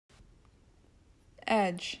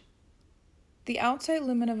Edge. The outside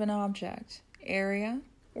limit of an object, area,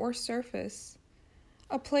 or surface.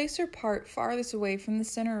 A place or part farthest away from the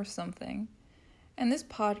center of something. And this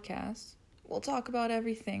podcast, we'll talk about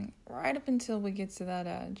everything right up until we get to that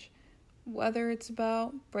edge. Whether it's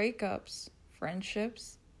about breakups,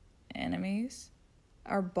 friendships, enemies,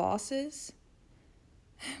 our bosses.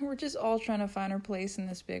 We're just all trying to find our place in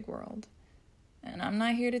this big world. And I'm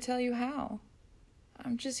not here to tell you how.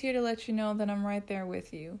 I'm just here to let you know that I'm right there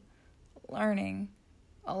with you, learning,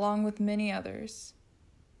 along with many others.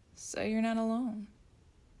 So you're not alone.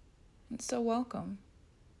 And so welcome.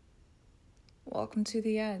 Welcome to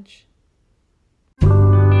the Edge.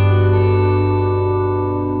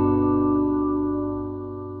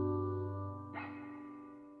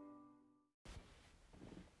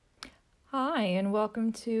 Hi, and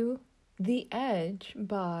welcome to The Edge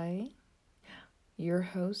by your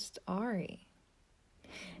host, Ari.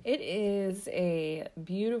 It is a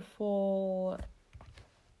beautiful,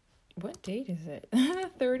 what date is it?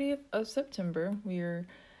 30th of September. We're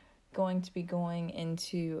going to be going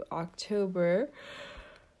into October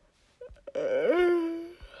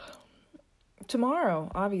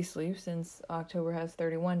tomorrow, obviously, since October has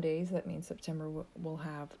 31 days. That means September will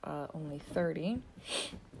have only 30.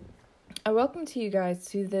 I welcome to you guys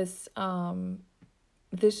to this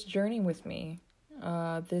this journey with me.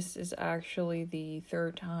 This is actually the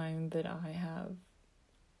fourth time that I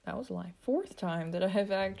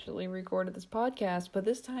have actually recorded this podcast, but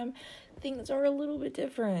this time things are a little bit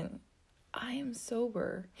different. I am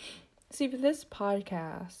sober. See, for this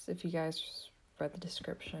podcast, if you guys read the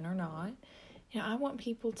description or not, I want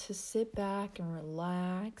people to sit back and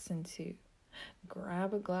relax and to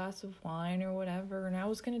grab a glass of wine or whatever, and I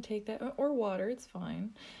was going to take that, or water, it's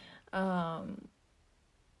fine.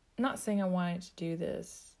 Not saying I wanted to do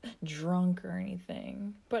this drunk or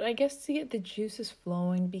anything, but I guess to get the juices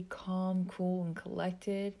flowing, be calm, cool, and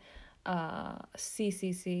collected.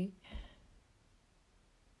 CCC.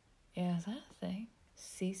 Yeah, is that a thing?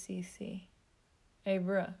 CCC. Hey,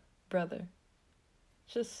 brother.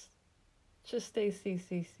 Just stay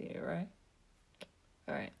CCC, right?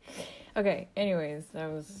 Alright. Okay, anyways,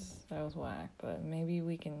 that was whack, but maybe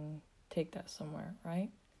we can take that somewhere,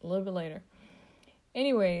 right? A little bit later.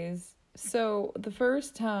 Anyways, so the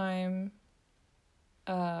first time,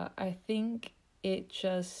 I think it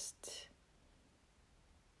just,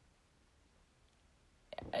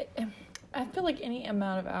 I feel like any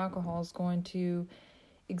amount of alcohol is going to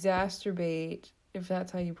exacerbate, if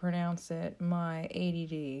that's how you pronounce it, my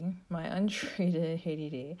ADD, my untreated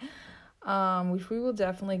ADD, which we will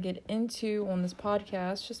definitely get into on this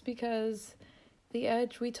podcast, just because The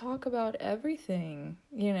Edge, we talk about everything,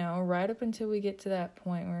 right up until we get to that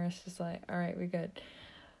point where it's just like, all right, we're good.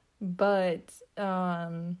 But,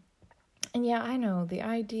 and yeah, I know the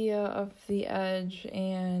idea of The Edge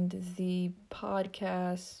and the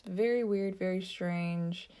podcast, very weird, very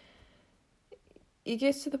strange. It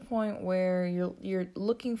gets to the point where you're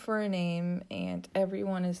looking for a name and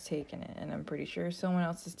everyone is taking it, and I'm pretty sure someone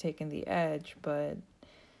else is taking The Edge, but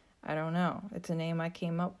I don't know. It's a name I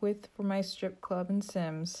came up with for my strip club in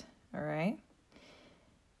Sims, alright?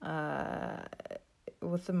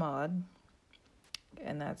 With the mod.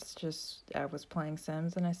 And that's just, I was playing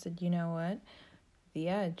Sims and I said, you know what? The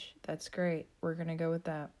Edge. That's great. We're gonna go with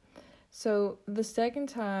that. So the second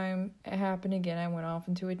time it happened again, I went off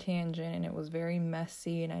into a tangent and it was very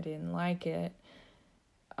messy and I didn't like it.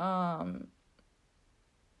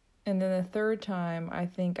 And then the third time, I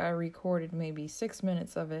think I recorded maybe 6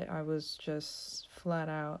 minutes of it. I was just flat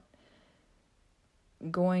out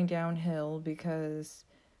going downhill because,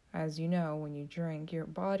 as you know, when you drink, your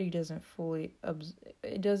body doesn't fully,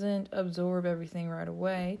 it doesn't absorb everything right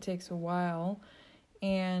away. It takes a while.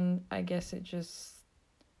 And I guess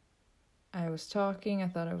I was talking, I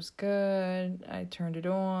thought I was good, I turned it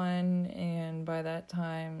on, and by that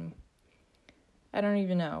time, I don't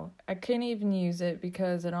even know. I couldn't even use it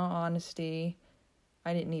because, in all honesty,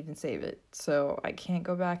 I didn't even save it. So I can't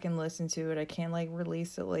go back and listen to it. I can't,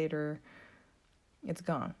 release it later. It's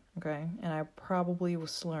gone, okay? And I probably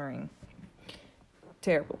was slurring.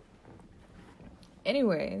 Terrible.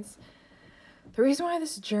 Anyways, the reason why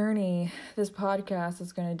this podcast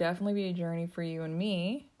is going to definitely be a journey for you and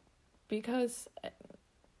me, because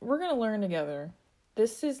we're going to learn together.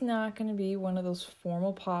 This is not going to be one of those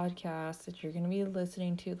formal podcasts that you're going to be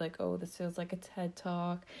listening to, like, oh, this feels like a TED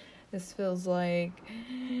Talk. This feels like,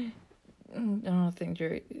 I don't think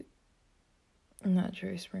I'm not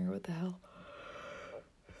Jerry Springer, what the hell?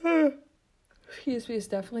 Excuse me, it's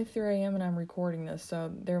definitely 3 a.m. and I'm recording this, so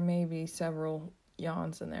there may be several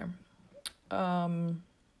yawns in there.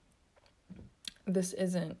 this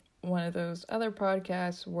isn't one of those other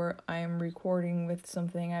podcasts where I'm recording with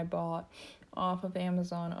something I bought off of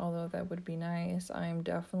Amazon, although that would be nice. I am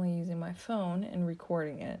definitely using my phone and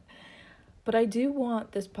recording it. But I do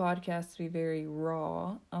want this podcast to be very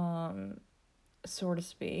raw, so to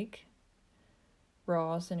speak.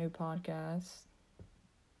 Raw is a new podcast.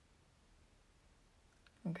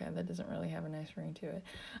 Okay, that doesn't really have a nice ring to it.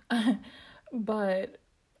 But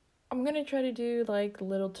I'm going to try to do like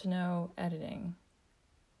little to no editing.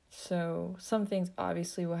 So some things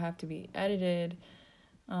obviously will have to be edited.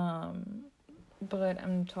 But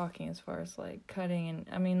I'm talking as far as like cutting and,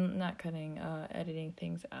 I mean, not cutting, editing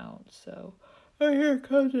things out. So I hear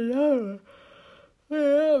cutting out.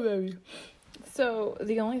 Yeah, baby. So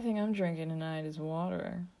the only thing I'm drinking tonight is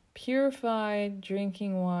water. Purified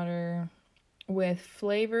drinking water with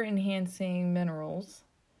flavor enhancing minerals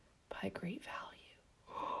by Great Value.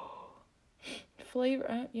 Flavor,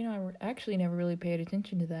 I actually never really paid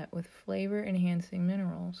attention to that, with flavor enhancing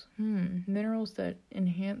minerals. Minerals that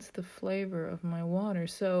enhance the flavor of my water.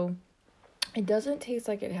 So it doesn't taste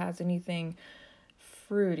like it has anything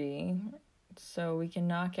fruity, so we can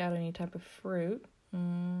knock out any type of fruit.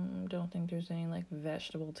 Don't think there's any like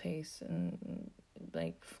vegetable taste and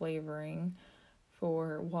like flavoring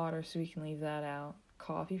for water, so we can leave that out.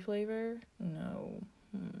 Coffee flavor? No.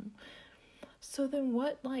 So then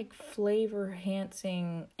what like flavor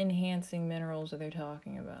enhancing minerals are they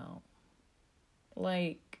talking about?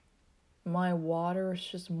 Like my water is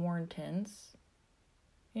just more intense,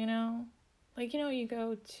 you know? Like, you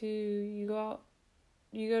go to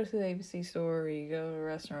the ABC store, or you go to a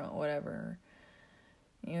restaurant, whatever.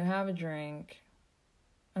 You have a drink.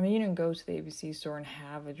 I mean, you didn't go to the ABC store and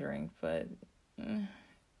have a drink, but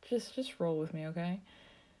just roll with me, okay?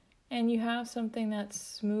 And you have something that's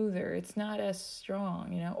smoother. It's not as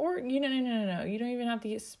strong, Or, no. You don't even have to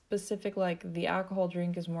get specific, like, the alcohol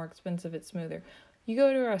drink is more expensive, it's smoother. You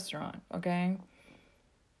go to a restaurant, okay?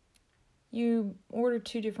 You order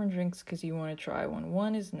 2 different drinks because you want to try one.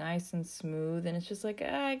 One is nice and smooth, and it's just like,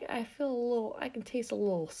 I feel a little, I can taste a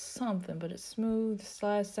little something, but it's smooth,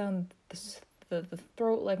 slides down the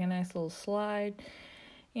throat like a nice little slide,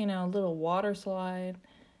 a little water slide.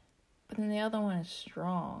 But then the other one is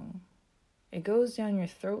strong. It goes down your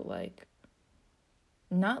throat like,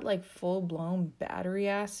 not like full-blown battery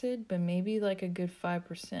acid, but maybe like a good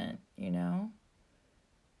 5%,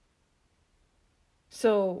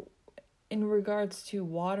 So, in regards to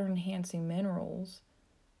water-enhancing minerals,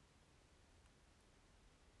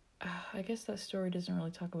 I guess that story doesn't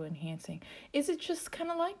really talk about enhancing. Is it just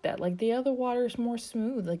kind of like that? Like the other water is more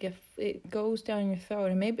smooth. Like if it goes down your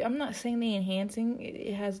throat, and maybe I'm not saying the enhancing,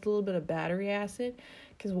 it has a little bit of battery acid,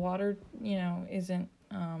 because water, isn't.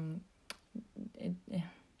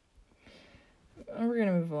 We're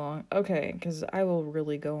gonna move along, okay? Because I will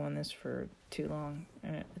really go on this for too long,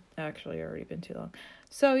 and it actually already been too long.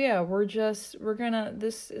 So yeah,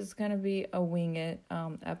 this is gonna be a wing it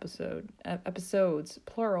episodes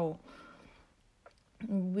plural.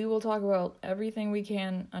 We will talk about everything we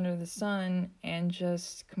can under the sun and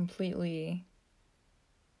just completely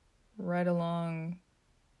right along.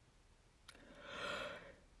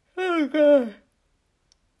 Oh god,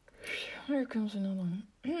 here comes another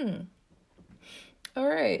one.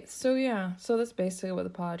 Alright, so that's basically what the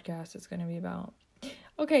podcast is going to be about.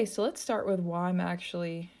 Okay, so let's start with why I'm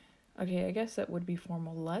actually... Okay, I guess that would be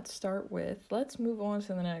formal. Let's move on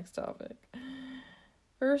to the next topic.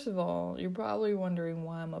 First of all, you're probably wondering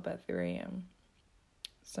why I'm up at 3 a.m.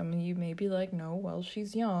 Some of you may be like, no, well,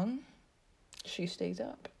 she's young. She stays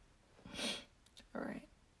up. Alright,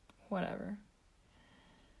 whatever.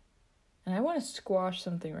 And I want to squash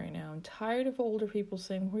something right now. I'm tired of older people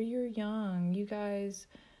saying, well, you're young. You guys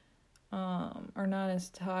are not as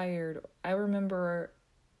tired. I remember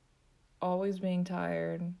always being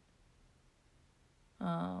tired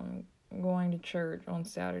going to church on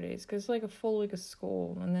Saturdays, because it's like a full week of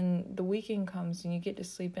school. And then the weekend comes and you get to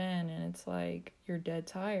sleep in, and it's like you're dead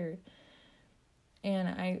tired. And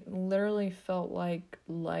I literally felt like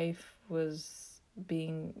life was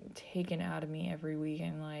being taken out of me every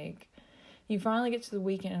weekend. Like, you finally get to the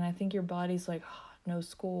weekend, and I think your body's like, oh, no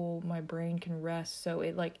school, my brain can rest. So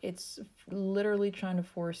it's literally trying to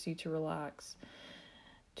force you to relax.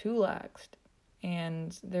 Too laxed.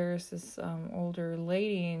 And there's this older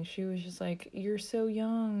lady, and she was just like, you're so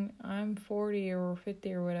young. I'm 40 or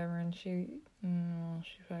 50 or whatever. And she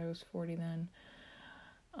probably was 40 then.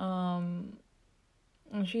 And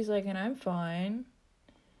she's like, and I'm fine.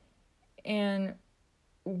 And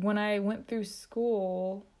when I went through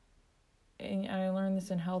school, and I learned this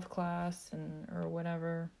in health class or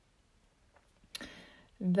whatever,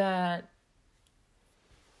 that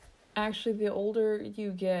Actually, the older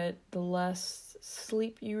you get, the less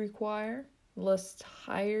sleep you require, less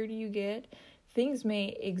tired you get. Things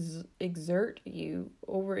may exert you,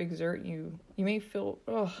 overexert you. You may feel,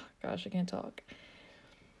 oh gosh, I can't talk.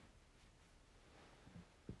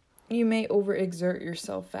 You may overexert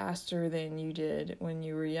yourself faster than you did when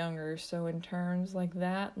you were younger. So in terms like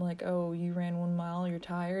that, like, oh, you ran 1 mile, you're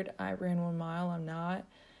tired. I ran 1 mile, I'm not.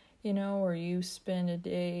 Or you spend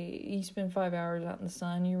 5 hours out in the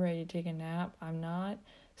sun, you're ready to take a nap, I'm not.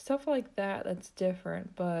 Stuff like that, that's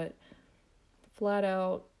different. But flat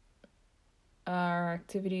out, our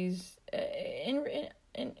activities,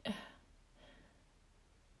 in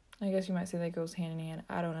I guess you might say that goes hand in hand.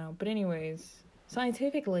 I don't know. But anyways,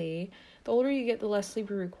 scientifically, the older you get, the less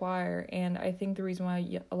sleep you require. And I think the reason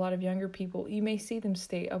why a lot of younger people, you may see them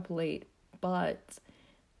stay up late, but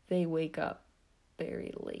they wake up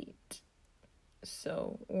very late.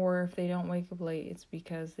 So, or if they don't wake up late, it's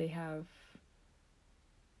because they have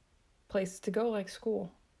places to go, like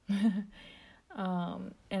school.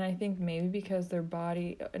 And I think maybe because their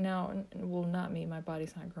body, now, well, not me, my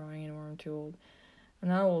body's not growing anymore, I'm too old. I'm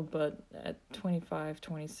not old, but at 25,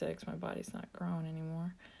 26, my body's not growing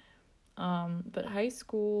anymore. But high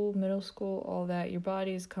school, middle school, all that, your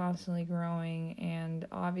body is constantly growing, and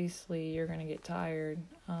obviously you're going to get tired.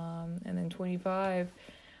 And then 25,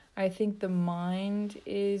 I think the mind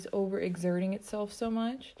is overexerting itself so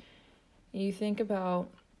much. You think about,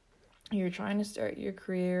 you're trying to start your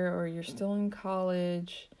career, or you're still in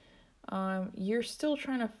college. You're still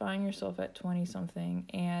trying to find yourself at 20-something,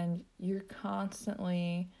 and you're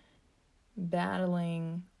constantly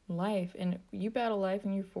battling life. And you battle life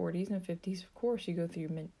in your 40s and 50s, of course. You go through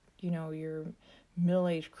your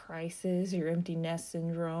middle-age crisis, your empty nest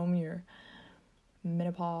syndrome, your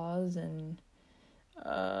menopause, and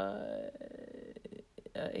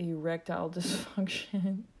erectile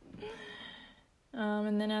dysfunction.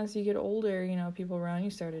 And then as you get older, people around you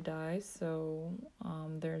start to die, so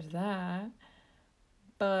there's that.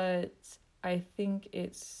 But I think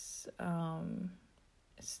it's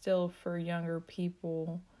still, for younger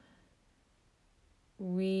people,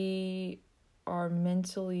 we are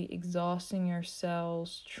mentally exhausting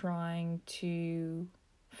ourselves trying to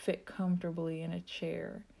fit comfortably in a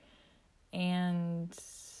chair. And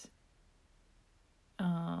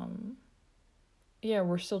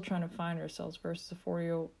we're still trying to find ourselves, versus a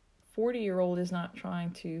 40-year-old is not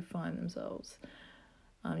trying to find themselves.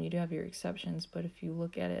 You do have your exceptions, but if you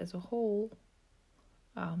look at it as a whole,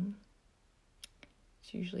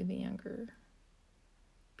 it's usually the younger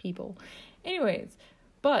people. Anyways,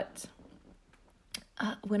 but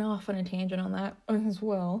went off on a tangent on that as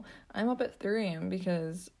well. I'm up at 3 a.m.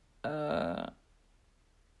 because I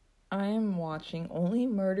am watching Only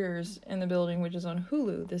Murders in the Building, which is on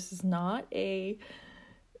Hulu. This is not a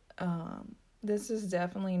this is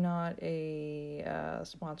definitely not a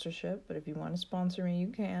sponsorship, but if you want to sponsor me, you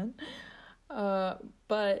can.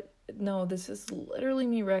 But no, this is literally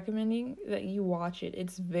me recommending that you watch it.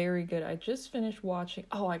 It's very good. I just finished watching.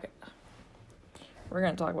 We're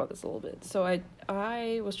gonna talk about this a little bit. So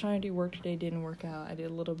I was trying to do work today, didn't work out. I did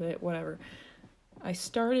a little bit, whatever. I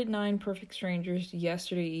started 9 Perfect Strangers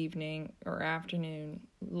yesterday evening or afternoon,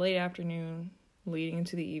 late afternoon, leading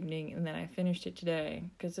into the evening, and then I finished it today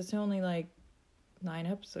because it's only like 9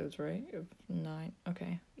 episodes, right? 9.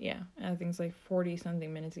 Okay, yeah. I think it's like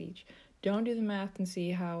 40-something minutes each. Don't do the math and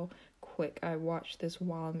see how quick I watched this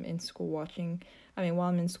while I'm in school while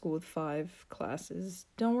I'm in school with 5 classes.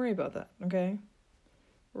 Don't worry about that, okay?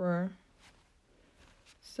 We're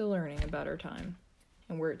still learning about our time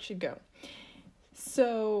and where it should go.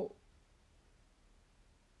 So,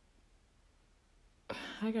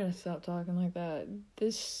 I gotta stop talking like that.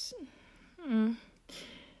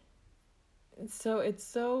 So it's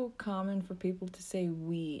so common for people to say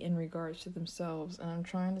we in regards to themselves, and I'm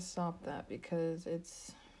trying to stop that because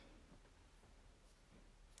is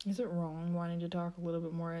it wrong wanting to talk a little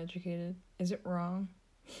bit more educated? Is it wrong?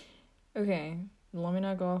 Okay, let me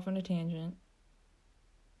not go off on a tangent.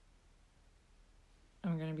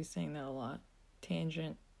 I'm gonna be saying that a lot.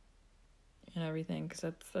 Tangent and everything, because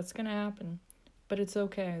that's gonna happen. But it's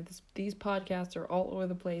okay. These podcasts are all over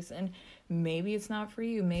the place, and maybe it's not for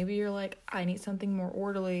you. Maybe you're like, I need something more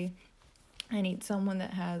orderly. I need someone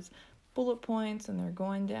that has bullet points and they're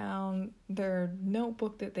going down their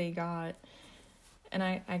notebook that they got, and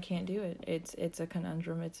I can't do it. It's a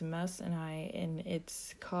conundrum. It's a mess, and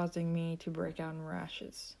it's causing me to break out in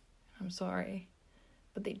rashes. I'm sorry,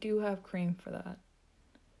 but they do have cream for that.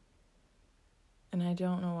 And I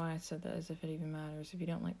don't know why I said that as if it even matters. If you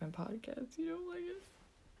don't like my podcast, you don't like it.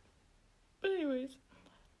 But anyways,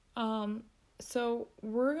 So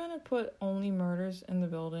we're gonna put Only Murders in the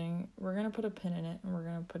Building. We're gonna put a pin in it and we're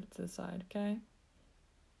gonna put it to the side, okay?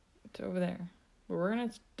 It's over there. But we're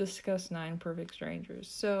gonna discuss Nine Perfect Strangers.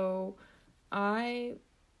 So I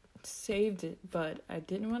saved it, but I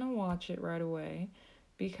didn't want to watch it right away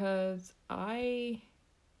because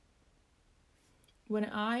when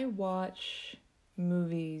I watch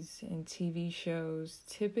movies and TV shows,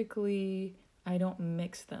 typically I don't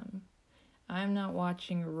mix them. I'm not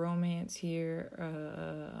watching a romance here,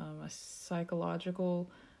 a psychological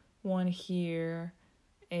one here,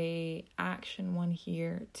 a action one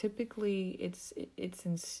here. Typically,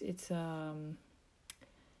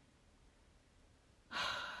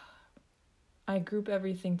 I group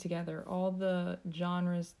everything together, all the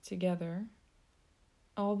genres together.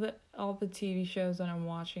 All the TV shows that I'm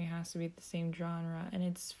watching has to be the same genre, and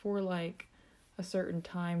it's for like a certain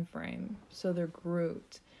time frame, so they're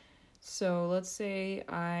grouped. So let's say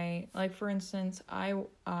for instance, I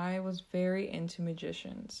was very into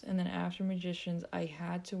Magicians, and then after Magicians, I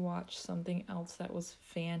had to watch something else that was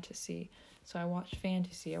fantasy. So I watched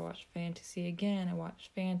fantasy again, I watched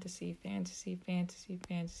fantasy. Didn't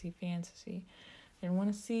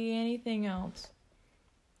want to see anything else.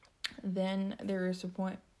 Then there is a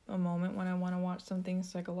moment when I want to watch something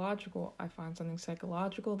psychological. I find something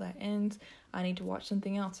psychological that ends. I need to watch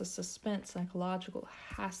something else. A suspense, psychological,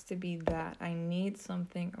 has to be that. I need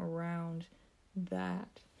something around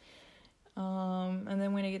that. And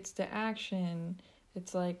then when it gets to action,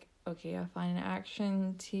 it's like, okay, I find an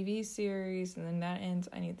action TV series, and then that ends.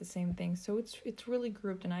 I need the same thing. So it's really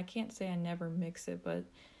grouped, and I can't say I never mix it, but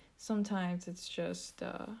sometimes it's just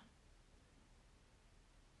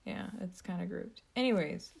yeah, it's kind of grouped.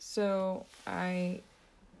 Anyways, so I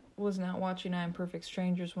was not watching Nine Perfect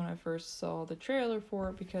Strangers when I first saw the trailer for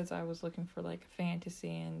it because I was looking for like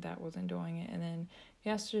fantasy and that wasn't doing it. And then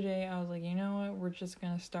yesterday I was like, you know what, we're just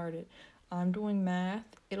gonna start it. I'm doing math,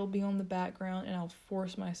 it'll be on the background, and I'll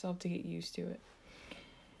force myself to get used to it.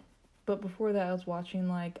 But before that I was watching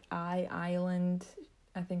like Island,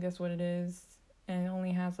 I think that's what it is. And it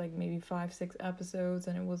only has like maybe 5-6 episodes,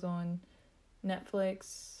 and it was on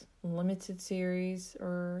Netflix limited series,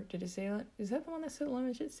 or did it say, is that the one that said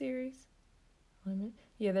limited series?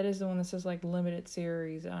 Yeah, that is the one that says like limited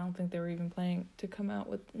series. I don't think they were even planning to come out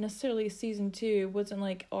with necessarily a season 2. It wasn't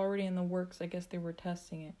like already in the works. I guess they were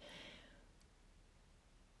testing it.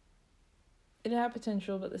 It had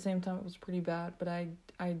potential, but at the same time it was pretty bad. But I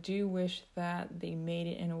do wish that they made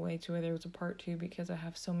it in a way to where there was a part 2, because I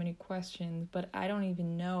have so many questions, but I don't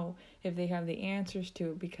even know if they have the answers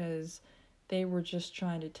to it, because they were just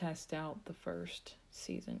trying to test out the first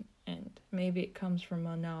season, and maybe it comes from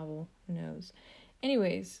a novel, who knows.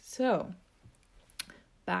 Anyways, so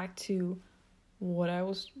back to what I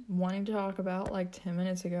was wanting to talk about like 10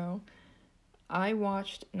 minutes ago. I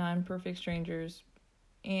watched Nine Perfect Strangers,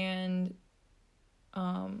 and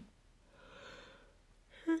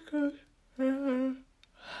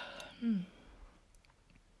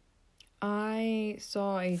I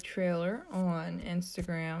saw a trailer on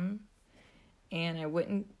Instagram,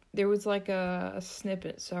 and there was like a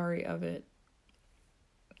snippet, of it.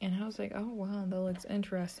 And I was like, oh wow, that looks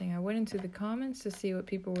interesting. I went into the comments to see what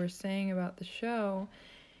people were saying about the show,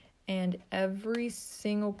 and every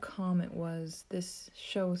single comment was, this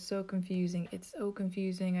show is so confusing. It's so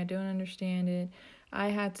confusing. I don't understand it. I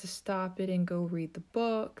had to stop it and go read the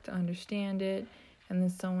book to understand it. And then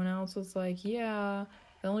someone else was like, yeah,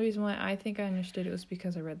 the only reason why I think I understood it was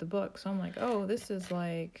because I read the book. So I'm like, oh, this is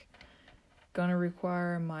like gonna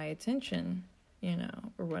require my attention,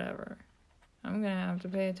 or whatever. I'm gonna have to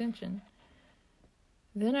pay attention.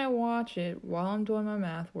 Then I watch it while I'm doing my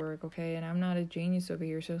math work, okay? And I'm not a genius over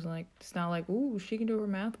here, so it's not like, ooh, she can do her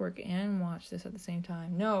math work and watch this at the same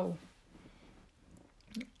time. No.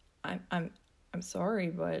 I'm sorry,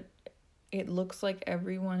 but it looks like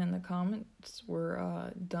everyone in the comments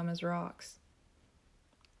were dumb as rocks.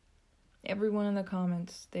 Everyone in the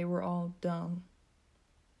comments, they were all dumb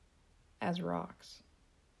as rocks.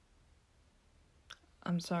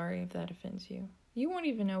 I'm sorry if that offends you. You won't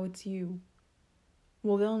even know it's you.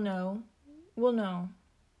 Well, they'll know. Well, no.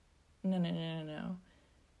 No.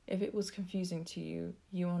 If it was confusing to you,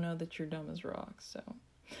 you will know that you're dumb as rocks. So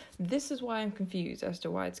this is why I'm confused as to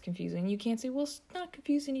why it's confusing. You can't say, well, it's not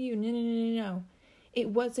confusing to you. No. It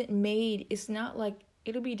wasn't made. It's not like,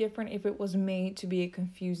 it'll be different if it was made to be a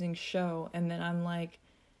confusing show, and then I'm like,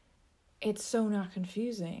 it's so not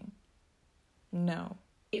confusing. No.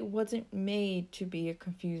 It wasn't made to be a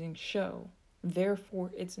confusing show.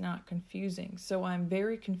 Therefore, it's not confusing. So I'm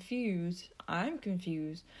very confused. I'm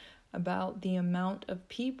confused about the amount of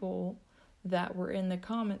people that were in the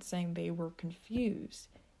comments saying they were confused.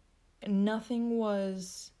 Nothing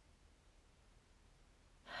was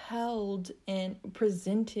held and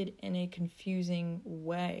presented in a confusing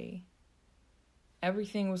way.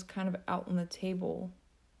 Everything was kind of out on the table.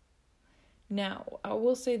 Now, I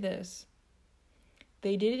will say this.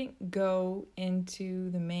 They didn't go into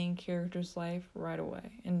the main character's life right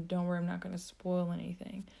away. And don't worry, I'm not going to spoil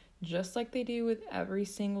anything. Just like they do with every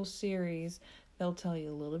single series, they'll tell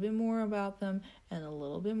you a little bit more about them, and a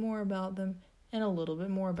little bit more about them, and a little bit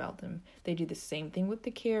more about them. They do the same thing with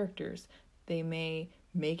the characters. They may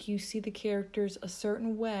make you see the characters a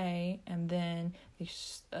certain way, and then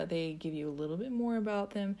they give you a little bit more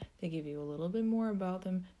about them, they give you a little bit more about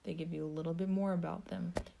them, they give you a little bit more about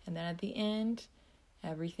them. And then at the end,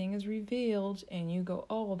 everything is revealed, and you go,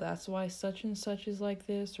 oh, that's why such and such is like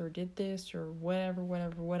this, or did this, or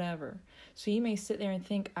whatever. So you may sit there and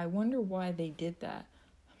think, I wonder why they did that.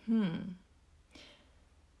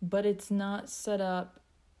 But it's not set up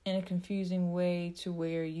in a confusing way to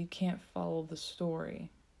where you can't follow the story.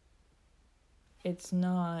 It's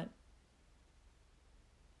not.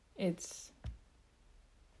 It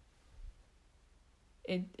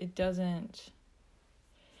doesn't.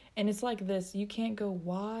 And it's like this, you can't go,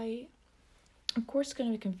 why? Of course it's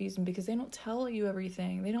going to be confusing because they don't tell you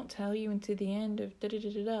everything. They don't tell you until the end of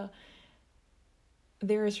da-da-da-da-da.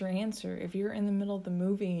 There is your answer. If you're in the middle of the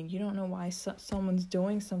movie and you don't know why someone's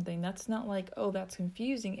doing something, that's not like, oh, that's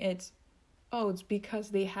confusing. It's because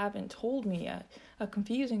they haven't told me yet. A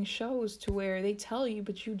confusing show is to where they tell you,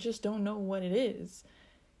 but you just don't know what it is.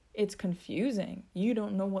 It's confusing. You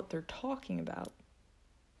don't know what they're talking about.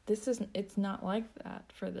 It's not like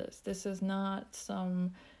that for this. This is not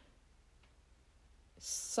some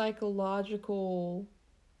psychological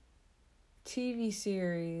TV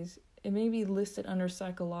series. It may be listed under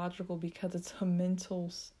psychological because it's a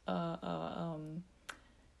mental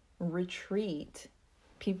retreat.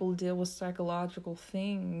 People deal with psychological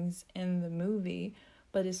things in the movie,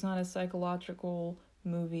 but it's not a psychological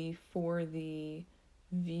movie for the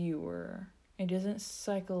viewer. It doesn't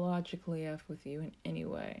psychologically F with you in any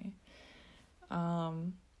way.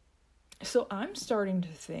 So I'm starting to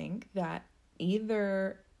think that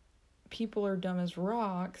either people are dumb as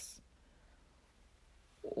rocks,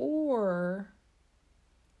 or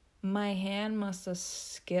my hand must have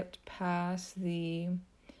skipped past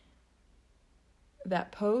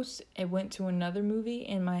that post. It went to another movie,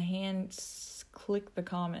 and my hand clicked the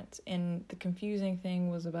comments, and the confusing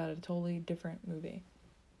thing was about a totally different movie.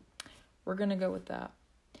 We're going to go with that.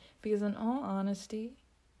 Because in all honesty,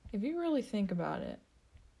 if you really think about it,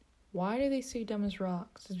 why do they say dumb as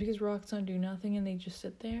rocks? It's because rocks don't do nothing and they just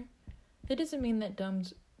sit there? That doesn't mean that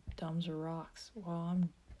dumbs are rocks. Well,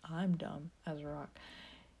 I'm dumb as a rock.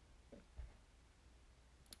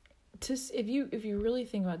 If you really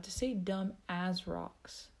think about it, to say dumb as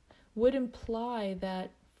rocks would imply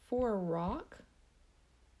that for a rock,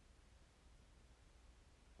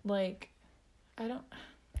 like,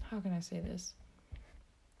 how can I say this?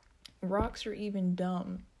 Rocks are even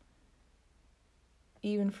dumb,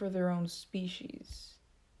 even for their own species,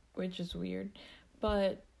 which is weird.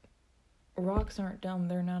 But rocks aren't dumb;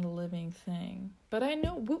 they're not a living thing. But I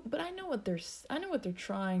know what they're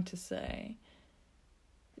trying to say.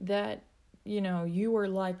 That, you are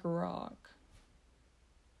like a rock.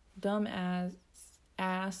 Dumb as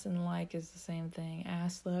ass and like is the same thing.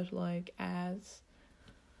 Ass / like as.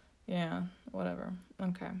 Yeah, whatever.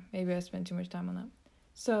 Okay, maybe I spent too much time on that.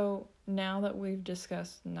 So, now that we've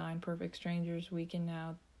discussed 9 Perfect Strangers, we can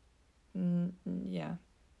now,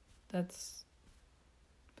 that's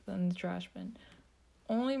in the trash bin.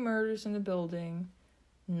 Only Murders in the Building,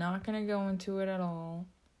 not gonna go into it at all.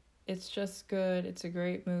 It's just good. It's a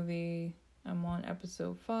great movie. I'm on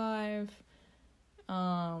episode 5.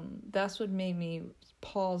 That's what made me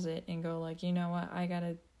pause it and go like, you know what, I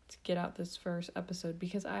gotta get out this first episode,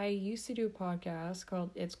 because I used to do a podcast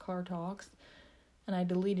called It's Car Talks, and I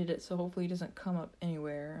deleted it, so hopefully it doesn't come up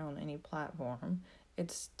anywhere on any platform.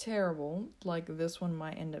 It's terrible, like this one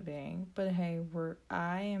might end up being, but hey,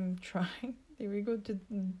 I am trying.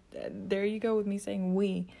 There you go with me saying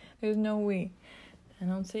we. There's no we. I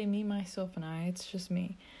don't say me, myself, and I. It's just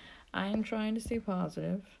me. I am trying to stay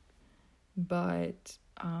positive, but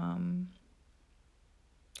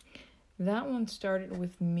that one started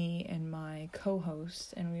with me and my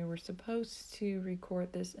co-host, and we were supposed to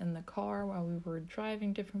record this in the car while we were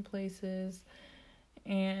driving different places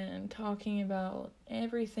and talking about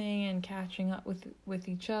everything and catching up with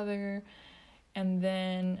each other. And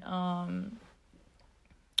then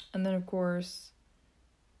of course,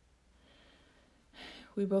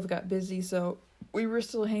 we both got busy, so we were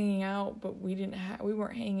still hanging out, but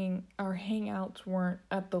our hangouts weren't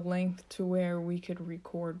at the length to where we could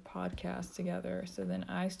record podcasts together. So then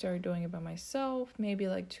I started doing it by myself, maybe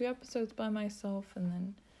like 2 episodes by myself, and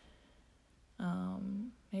then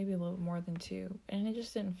maybe a little more than 2, and it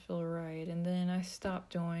just didn't feel right. And then I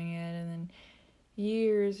stopped doing it, and then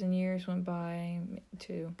years and years went by.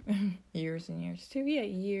 2 years and years. 2, yeah,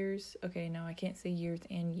 years. Okay, no, I can't say years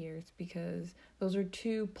and years because those are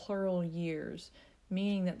 2 plural years,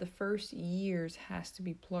 meaning that the first years has to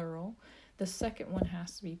be plural, the second one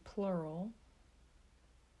has to be plural,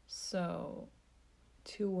 so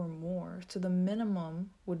 2 or more. So the minimum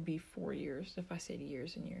would be 4 years if I said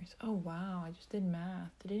years and years. Oh wow, I just did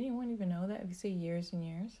math. Did anyone even know that if you say years and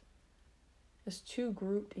years? It's 2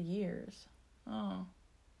 grouped years. Oh.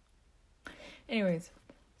 Anyways,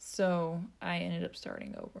 so I ended up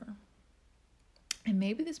starting over. And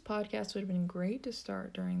maybe this podcast would have been great to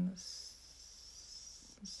start during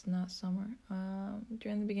not summer,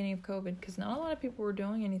 during the beginning of COVID, because not a lot of people were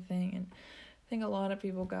doing anything, and I think a lot of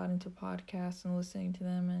people got into podcasts and listening to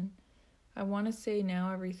them, and I want to say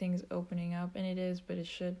now everything's opening up, and it is, but it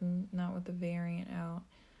shouldn't, not with the variant out.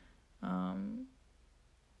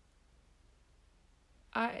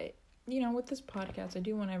 With this podcast, I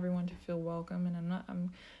do want everyone to feel welcome, and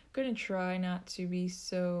I'm going to try not to be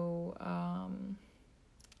so,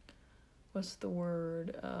 what's the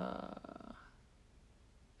word,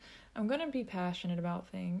 I'm going to be passionate about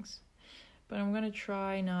things, but I'm going to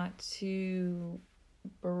try not to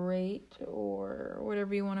berate or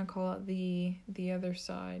whatever you want to call it, the other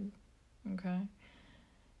side, okay?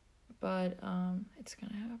 But, it's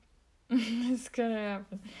going to happen. It's going to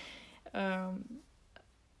happen.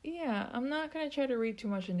 Yeah, I'm not going to try to read too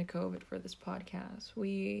much into COVID for this podcast.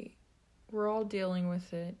 We're all dealing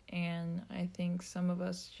with it, and I think some of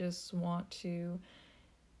us just want to,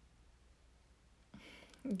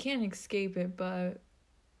 you can't escape it, but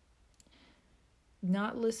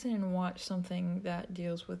not listen and watch something that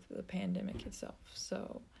deals with the pandemic itself.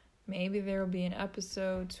 So maybe there will be an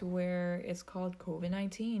episode to where it's called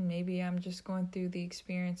COVID-19. Maybe I'm just going through the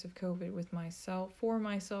experience of COVID for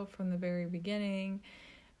myself from the very beginning.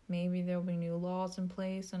 Maybe there'll be new laws in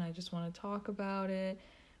place and I just want to talk about it,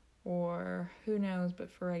 or who knows.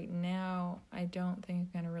 But for right now, I don't think I'm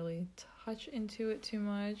going to really touch into it too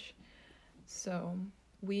much. So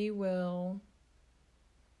we won't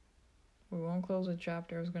close the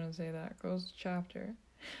chapter. I was going to say that. Close the chapter.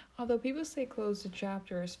 Although people say close the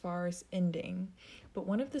chapter as far as ending. But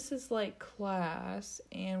what if this is like class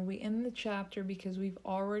and we end the chapter because we've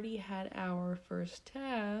already had our first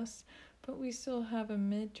test, but we still have a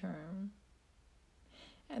midterm?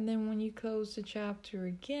 And then when you close the chapter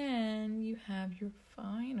again, you have your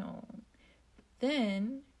final.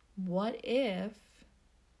 Then, what if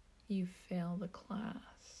you fail the class?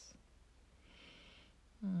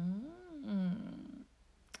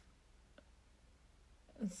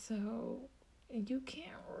 So, you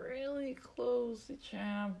can't really close the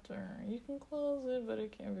chapter. You can close it, but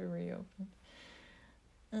it can't be reopened.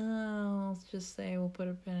 Let's just say we'll put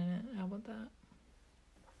a pin in it. How about that?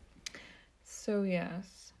 So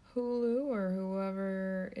yes, Hulu or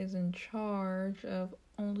whoever is in charge of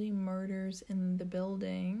Only Murders in the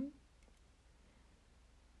Building,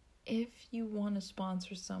 if you want to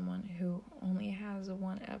sponsor someone who only has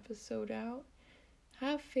 1 episode out,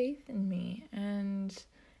 have faith in me and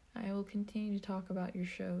I will continue to talk about your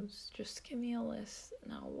shows. Just give me a list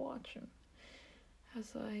and I'll watch them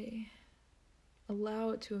as I allow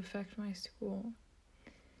it to affect my school.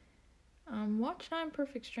 Watch 9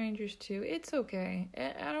 Perfect Strangers too. It's okay.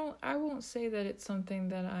 I won't say that it's something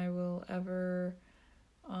that I will ever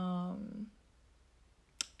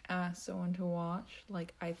ask someone to watch.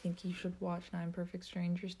 Like, I think you should watch 9 Perfect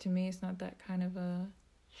Strangers. To me, it's not that kind of a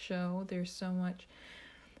show. There's so much.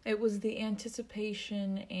 It was the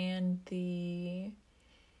anticipation and the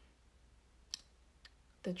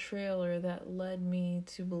trailer that led me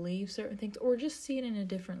to believe certain things or just see it in a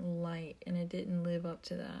different light, and it didn't live up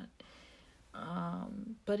to that.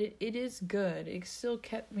 But it is good. It still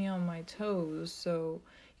kept me on my toes. So,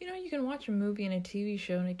 you can watch a movie and a TV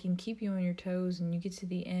show and it can keep you on your toes and you get to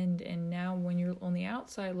the end, and now when you're on the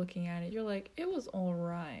outside looking at it, you're like, it was all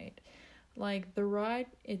right. Like, the ride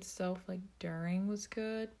itself, like, during was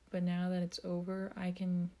good, but now that it's over,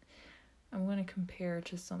 I'm going to compare it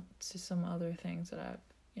to some other things that I've,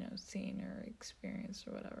 seen or experienced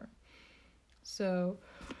or whatever. So,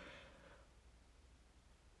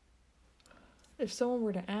 if someone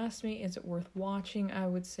were to ask me, is it worth watching, I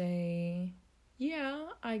would say, yeah,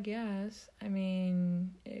 I guess. I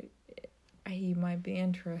mean, you might be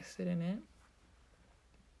interested in it.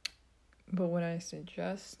 But would I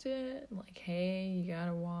suggest it? Like, hey, you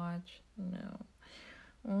gotta watch? No.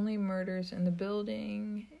 Only Murders in the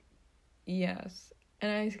Building? Yes.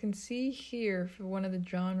 And I can see here for one of the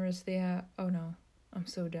genres they have. Oh no, I'm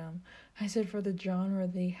so dumb. I said for the genre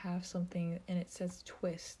they have something and it says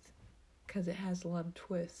twist. Because it has a lot of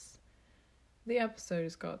twists. The episode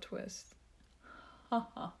is called Twist. Ha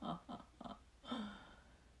ha ha ha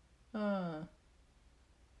ha.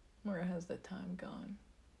 Where has the time gone?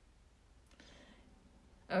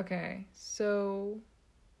 Okay, so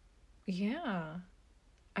yeah.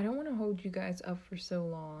 I don't want to hold you guys up for so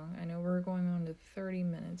long. I know we're going on to 30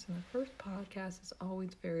 minutes, and the first podcast is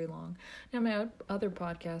always very long. Now, my other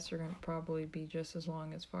podcasts are going to probably be just as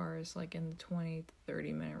long, as far as like in the 20 to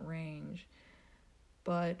 30 minute range.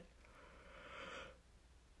 But,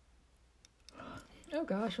 oh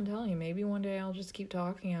gosh, I'm telling you, maybe one day I'll just keep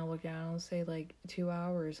talking. I'll look down and I'll say like 2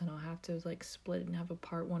 hours, and I'll have to like split and have a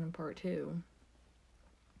part 1 and part 2.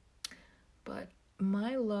 But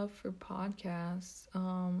my love for podcasts,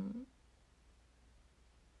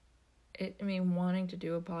 wanting to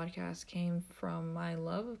do a podcast came from my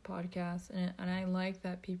love of podcasts, and I like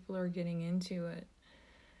that people are getting into it,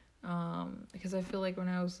 because I feel like when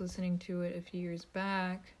I was listening to it a few years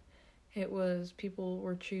back, it was people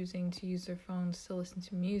were choosing to use their phones to listen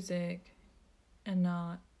to music and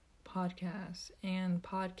not podcasts, and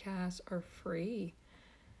podcasts are free.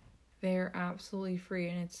 They're absolutely free,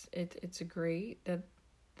 and it's great that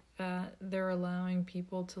they're allowing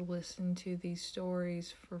people to listen to these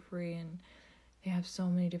stories for free, and they have so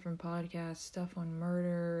many different podcasts, stuff on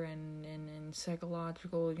murder and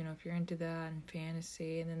psychological, if you're into that, and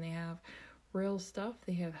fantasy, and then they have real stuff.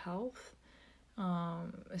 They have health,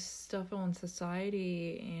 stuff on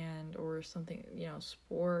society and or something,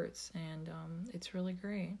 sports, and it's really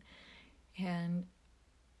great. And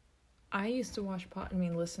I used to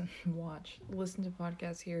listen to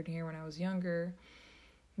podcasts here and here when I was younger.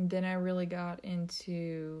 And then I really got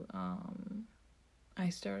into, I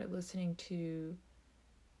started listening to,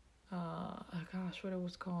 what it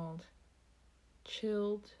was called?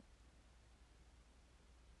 Chilled.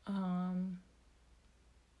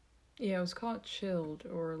 It was called Chilled,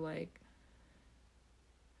 or like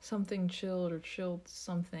something chilled or chilled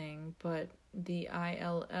something, but the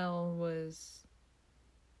ILL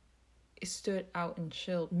stood out in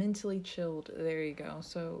chilled, mentally chilled. There you go.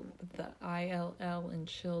 So the ILL in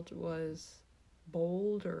chilled was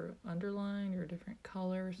bold or underlined or a different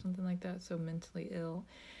color or something like that. So mentally ill.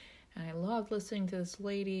 And I loved listening to this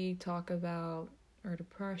lady talk about her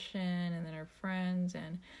depression and then her friends.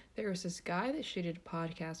 And there was this guy that she did a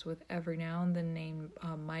podcast with every now and then named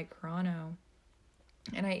Mike Carano.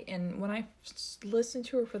 And when I listened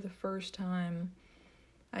to her for the first time,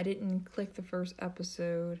 I didn't click the first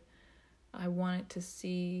episode. I wanted to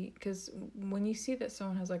see, because when you see that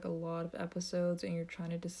someone has like a lot of episodes and you're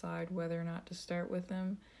trying to decide whether or not to start with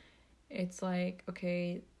them, it's like,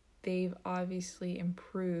 okay, they've obviously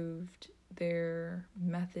improved their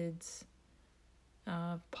methods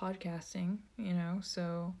of podcasting,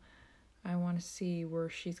 so I want to see where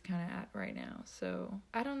she's kind of at right now. So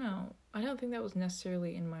I don't know. I don't think that was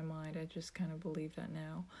necessarily in my mind. I just kind of believe that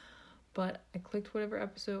now. But I clicked whatever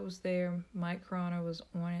episode was there. Mike Carano was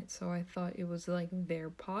on it, so I thought it was like their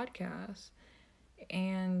podcast.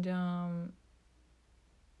 And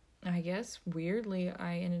I guess weirdly,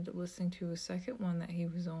 I ended up listening to a second one that he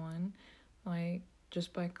was on, like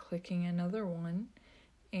just by clicking another one.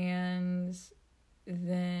 And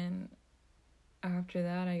then after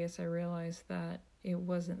that, I guess I realized that it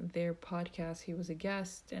wasn't their podcast. He was a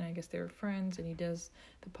guest, and I guess they were friends, and he does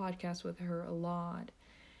the podcast with her a lot.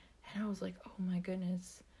 And I was like, oh my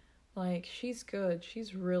goodness, like, she's good.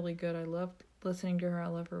 She's really good. I loved listening to her. I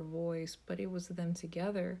love her voice. But it was them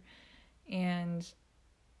together. And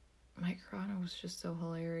Mike Carano was just so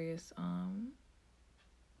hilarious.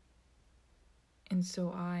 And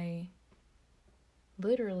so I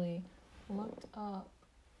literally looked up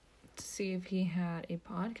to see if he had a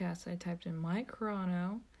podcast. I typed in Mike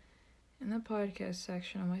Carano in the podcast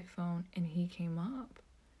section on my phone, and he came up.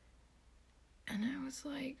 And I was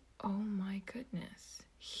like, oh my goodness,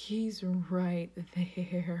 he's right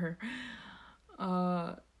there.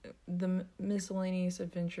 The Miscellaneous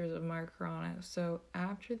Adventures of Mike Carano. So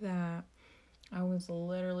after that, I was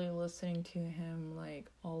literally listening to him like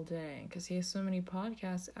all day, because he has so many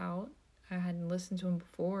podcasts out. I hadn't listened to him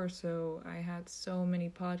before, so I had so many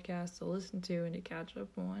podcasts to listen to and to catch up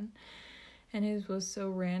on. And his was so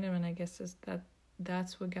random, and I guess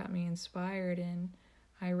that's what got me inspired. And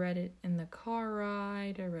I read it in the car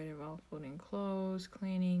ride. I read it while folding clothes,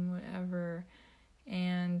 cleaning, whatever.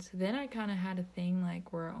 And then I kind of had a thing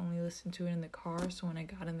like where I only listened to it in the car. So when I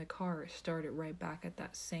got in the car, it started right back at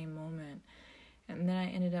that same moment. And then I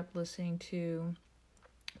ended up listening to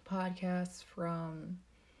podcasts from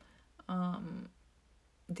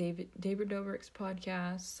David Dobrik's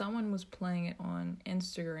podcast. Someone was playing it on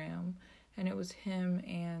Instagram, and it was him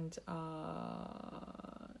and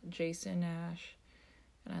Jason Nash.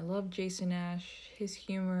 And I love Jason Nash. His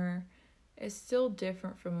humor is still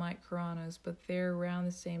different from Mike Carano's, but they're around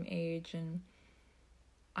the same age, and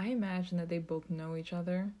I imagine that they both know each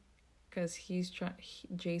other, because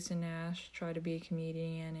Jason Nash tried to be a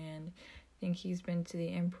comedian, and I think he's been to the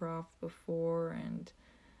Improv before, and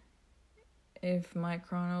if Mike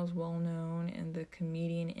Carano is well known in the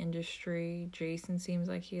comedian industry, Jason seems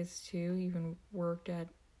like he is too. He even worked at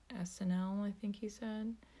SNL, I think he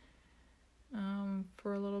said,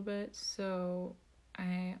 for a little bit. So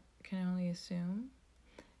I can only assume.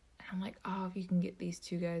 And I'm like, oh, if you can get these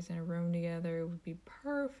two guys in a room together, it would be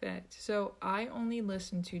perfect. So I only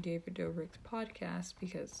listened to David Dobrik's podcast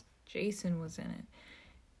because Jason was in it.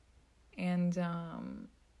 And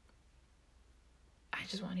I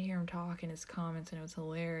just want to hear him talk in his comments, and it was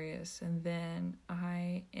hilarious. And then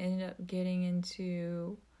I ended up getting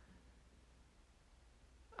into,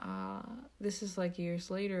 this is like years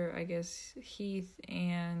later, I guess, Heath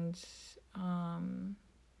and,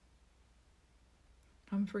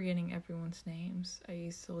 I'm forgetting everyone's names. I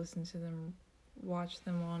used to listen to them, watch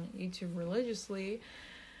them on YouTube religiously.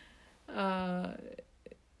 I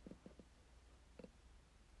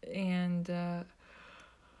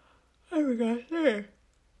forgot there.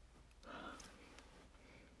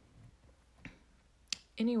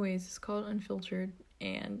 Anyways, it's called Unfiltered,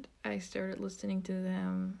 and I started listening to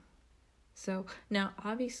them. So now,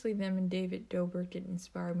 obviously, them and David Dobrik did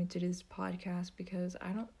inspire me to do this podcast, because I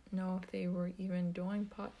don't know if they were even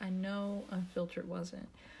doing I know Unfiltered wasn't,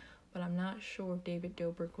 but I'm not sure if David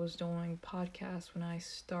Dobrik was doing podcasts when I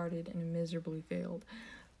started and miserably failed.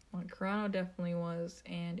 Well, Carano definitely was,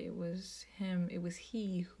 and it was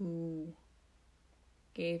he who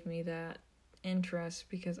gave me that interest,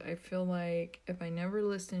 because I feel like if I never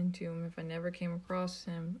listened to him, if I never came across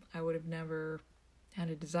him, I would have never had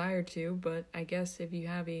a desire to. But I guess if you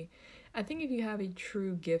have a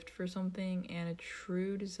true gift for something and a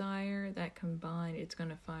true desire, that combined, it's going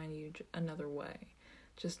to find you another way,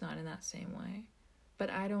 just not in that same way. But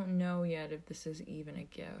I don't know yet if this is even a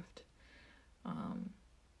gift.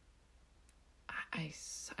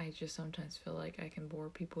 I just sometimes feel like I can bore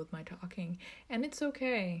people with my talking, and it's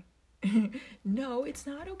okay. No, it's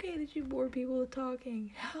not okay that you bore people with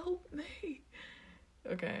talking. Help me.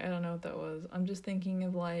 Okay, I don't know what that was. I'm just thinking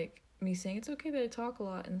of like me saying it's okay that I talk a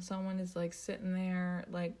lot, and someone is like sitting there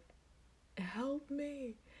like, help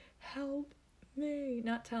me,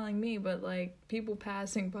 not telling me, but like people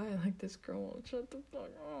passing by like, this girl won't shut the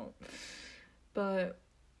fuck up. But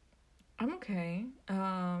I'm okay.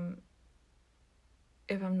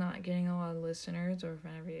 If I'm not getting a lot of listeners, or if I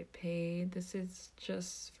never get paid, this is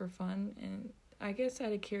just for fun, and I guess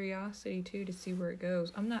out of curiosity too, to see where it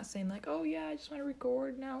goes. I'm not saying like, oh yeah, I just want to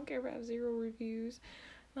record and I don't care if I have 0 reviews.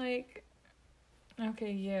 Like,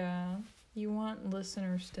 okay, yeah, you want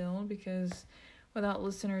listeners still, because without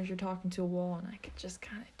listeners you're talking to a wall, and I could just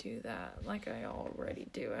kind of do that like I already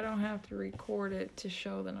do. I don't have to record it to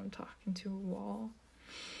show that I'm talking to a wall.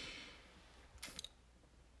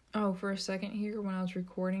 Oh, for a second here, when I was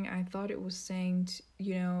recording, I thought it was saying,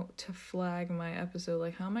 to flag my episode.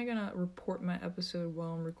 Like, how am I gonna report my episode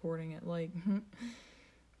while I'm recording it? Like,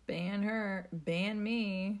 ban her, ban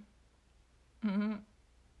me. Ban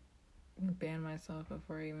myself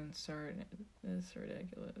before I even start. It's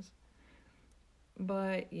ridiculous.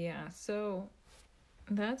 But, yeah, so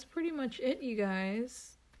that's pretty much it, you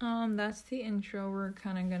guys. That's the intro. We're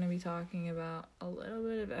kind of going to be talking about a little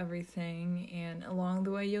bit of everything, and along the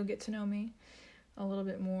way you'll get to know me a little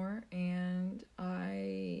bit more, and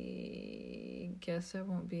I guess I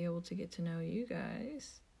won't be able to get to know you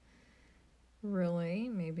guys, really,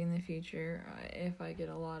 maybe in the future, if I get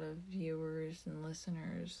a lot of viewers and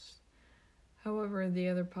listeners. However, the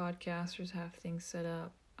other podcasters have things set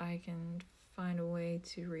up. I can find a way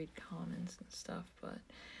to read comments and stuff, but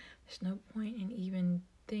there's no point in even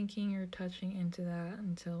thinking or touching into that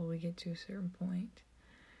until we get to a certain point.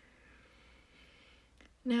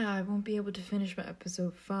 Now, I won't be able to finish my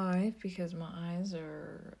episode 5 because my eyes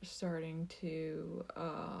are starting to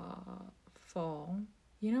fall.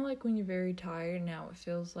 You know, like when you're very tired, now it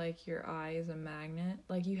feels like your eye is a magnet.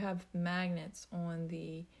 Like you have magnets on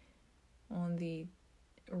the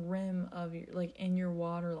rim of your, like in your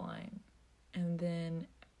water line, and then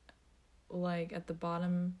like at the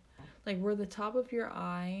bottom, like where the top of your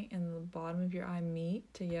eye and the bottom of your eye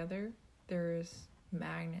meet together, there's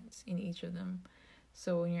magnets in each of them.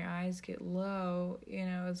 So when your eyes get low,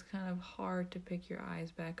 it's kind of hard to pick your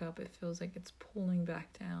eyes back up. It feels like it's pulling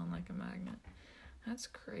back down like a magnet. That's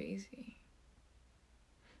crazy.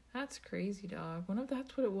 That's crazy, dog. What if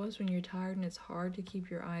that's what it was when you're tired and it's hard to keep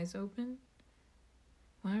your eyes open?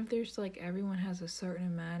 What if there's like everyone has a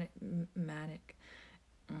certain manic.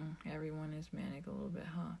 Everyone is manic a little bit,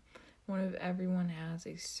 huh? What if everyone has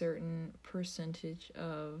a certain percentage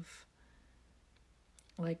of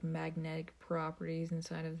like magnetic properties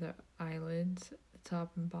inside of the eyelids, the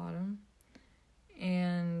top and bottom,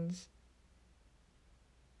 and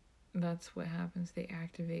that's what happens. They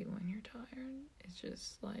activate when you're tired. It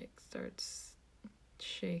just like starts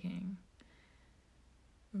shaking,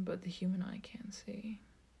 but the human eye can't see.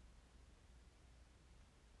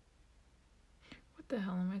 What the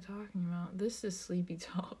hell am I talking about? This is sleepy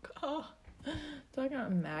talk. Oh, talking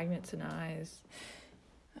about magnets and eyes.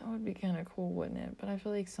 That would be kind of cool, wouldn't it? But I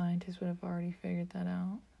feel like scientists would have already figured that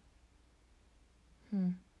out.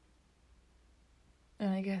 And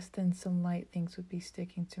I guess then some light things would be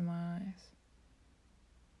sticking to my eyes.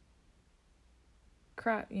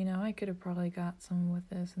 Crap, I could have probably got some with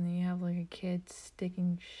this, and then you have like a kid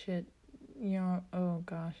sticking shit, oh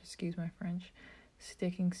gosh, excuse my French,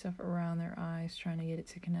 sticking stuff around their eyes trying to get it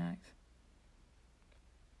to connect.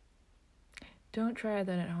 Don't try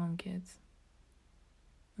that at home, kids.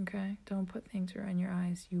 Okay? Don't put things around your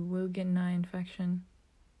eyes. You will get an eye infection.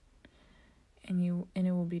 And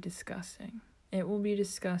it will be disgusting. It will be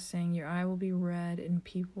disgusting. Your eye will be red and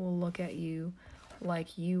people will look at you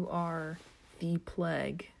like you are the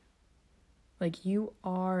plague. Like you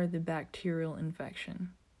are the bacterial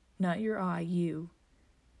infection. Not your eye, you.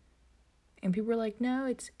 And people are like, no,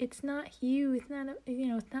 it's not you. It's not,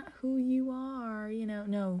 it's not who you are,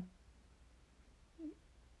 no.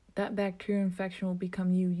 That bacterial infection will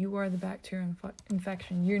become you. You are the bacterial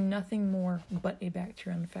infection. You're nothing more but a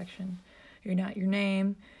bacterial infection. You're not your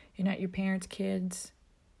name. You're not your parents' kids.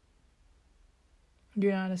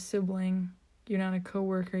 You're not a sibling. You're not a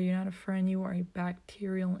coworker. You're not a friend. You are a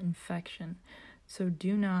bacterial infection. So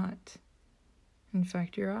do not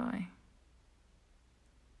infect your eye.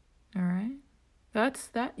 All right? That's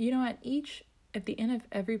that. At the end of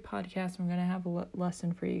every podcast, I'm going to have a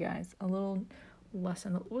lesson for you guys. A little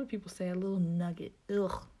lesson. What do people say? A little nugget.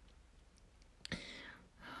 Ugh.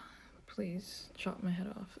 Please chop my head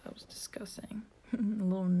off. That was disgusting. A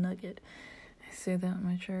little nugget. I say that in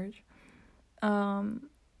my church.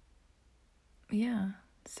 Yeah.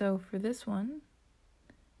 So for this one,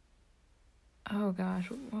 oh gosh,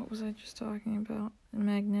 what was I just talking about?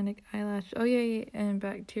 Magnetic eyelash. Oh yeah, and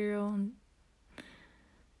bacterial. And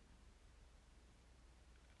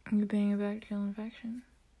you being a bacterial infection.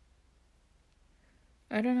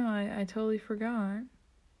 I don't know. I totally forgot.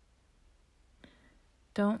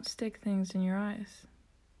 Don't stick things in your eyes.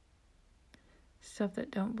 Stuff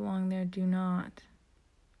that don't belong there, do not.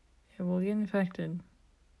 It will get infected.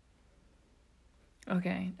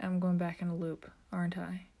 Okay, I'm going back in a loop, aren't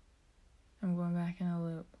I? I'm going back in a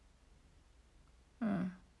loop. Oh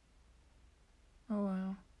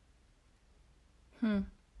wow.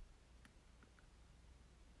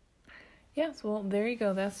 Yes, well, there you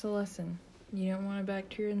go. That's the lesson. You don't want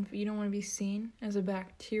you don't want to be seen as a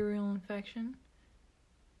bacterial infection.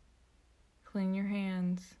 Clean your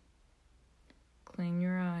hands. Clean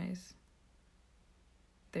your eyes.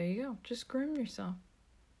 There you go. Just groom yourself.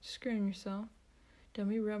 Don't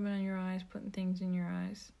be rubbing on your eyes, putting things in your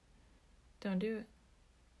eyes. Don't do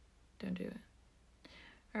it.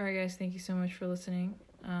 Alright guys, thank you so much for listening.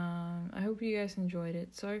 I hope you guys enjoyed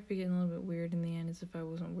it. Sorry for getting a little bit weird in the end, as if I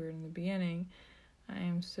wasn't weird in the beginning. I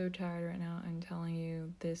am so tired right now. I'm telling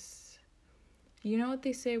you this. You know what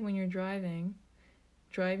they say when you're driving?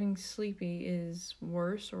 Driving sleepy is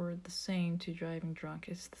worse or the same to driving drunk.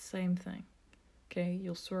 It's the same thing. Okay?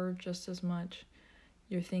 You'll swerve just as much.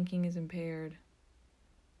 Your thinking is impaired.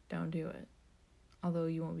 Don't do it. Although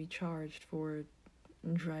you won't be charged for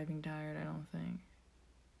driving tired, I don't think.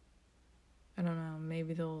 I don't know.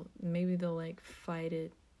 Maybe they'll like fight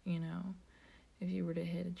it, if you were to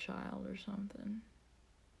hit a child or something.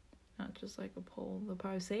 Not just like a pole. They'll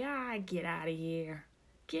probably say, get out of here.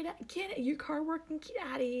 Get it. Your car working? Get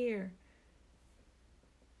out of here.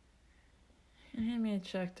 And hand me a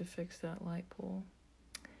check to fix that light pole.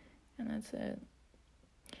 And that's it.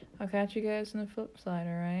 I'll catch you guys on the flip side,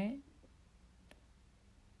 alright?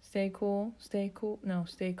 Stay cool. No,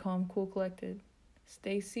 stay calm, cool, collected.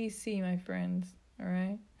 Stay CC, my friends,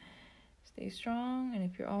 alright? Stay strong, and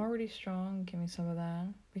if you're already strong, give me some of that.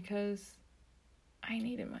 Because I I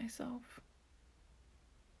needed myself.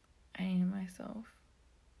 I needed myself.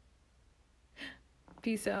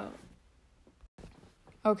 Peace out.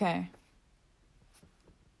 Okay.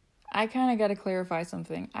 I kind of got to clarify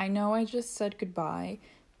something. I know I just said goodbye.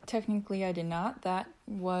 Technically, I did not. That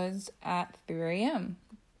was at 3 a.m.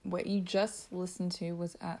 What you just listened to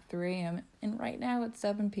was at 3 a.m. And right now it's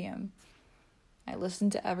 7 p.m. I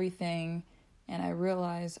listened to everything and I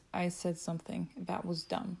realized I said something that was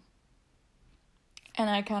dumb. And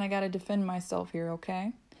I kind of got to defend myself here,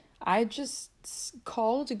 okay? I just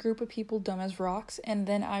called a group of people dumb as rocks, and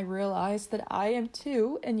then I realized that I am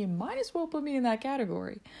too, and you might as well put me in that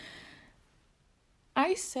category.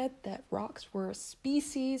 I said that rocks were a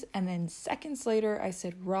species, and then seconds later I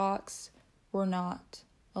said rocks were not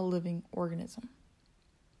a living organism.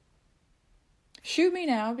 Shoot me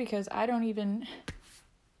now, because I don't even...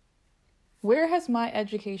 Where has my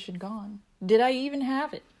education gone? Did I even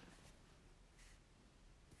have it?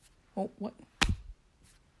 Oh, what?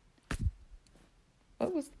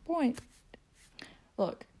 What was the point?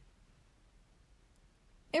 Look.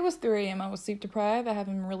 It was 3 a.m. I was sleep deprived. I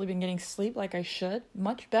haven't really been getting sleep like I should.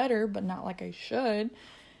 Much better, but not like I should.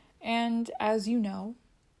 And as you know,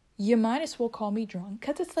 you might as well call me drunk,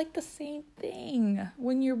 because it's like the same thing.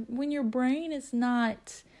 When your brain is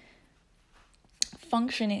not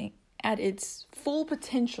functioning at its full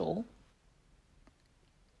potential,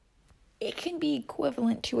 it can be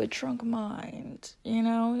equivalent to a drunk mind. You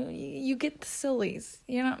know, you get the sillies.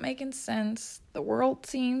 You're not making sense. The world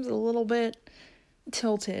seems a little bit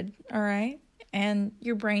tilted, all right? And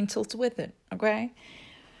your brain tilts with it, okay?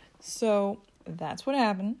 So that's what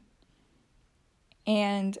happened.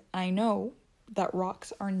 And I know that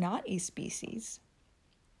rocks are not a species.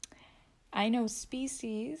 I know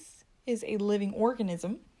species is a living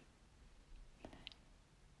organism.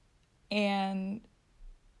 And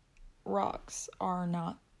rocks are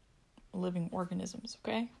not living organisms,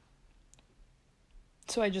 okay?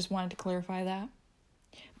 So I just wanted to clarify that.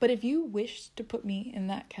 But if you wish to put me in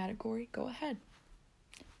that category, go ahead.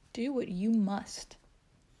 Do what you must.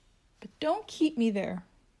 But don't keep me there.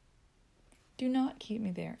 Do not keep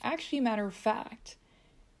me there. Actually, matter of fact,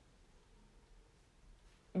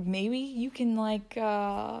 maybe you can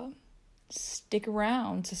stick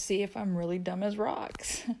around to see if I'm really dumb as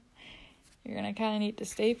rocks. You're gonna kind of need to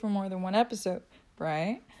stay for more than one episode,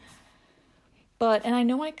 right? But, and I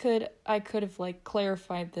know I could have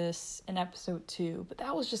clarified this in episode 2, but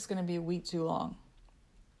that was just gonna be a week too long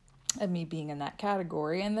of me being in that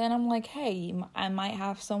category. And then I'm like, hey, I might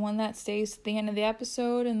have someone that stays at the end of the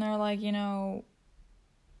episode and they're like, you know,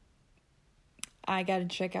 I gotta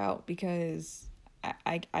check out because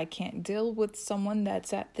I can't deal with someone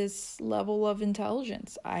that's at this level of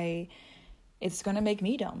intelligence. It's gonna make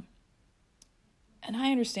me dumb. And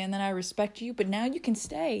I understand that. I respect you, but now you can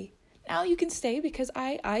stay. Now you can stay because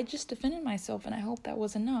I just defended myself, and I hope that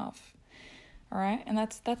was enough. All right? And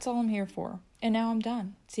that's all I'm here for. And now I'm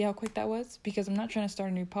done. See how quick that was? Because I'm not trying to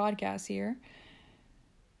start a new podcast here.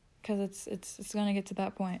 Because it's going to get to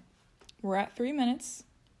that point. We're at 3 minutes,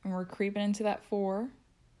 and we're creeping into that 4.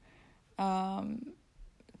 So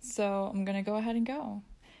I'm going to go ahead and go.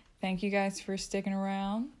 Thank you guys for sticking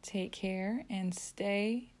around. Take care and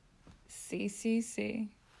stay CCC.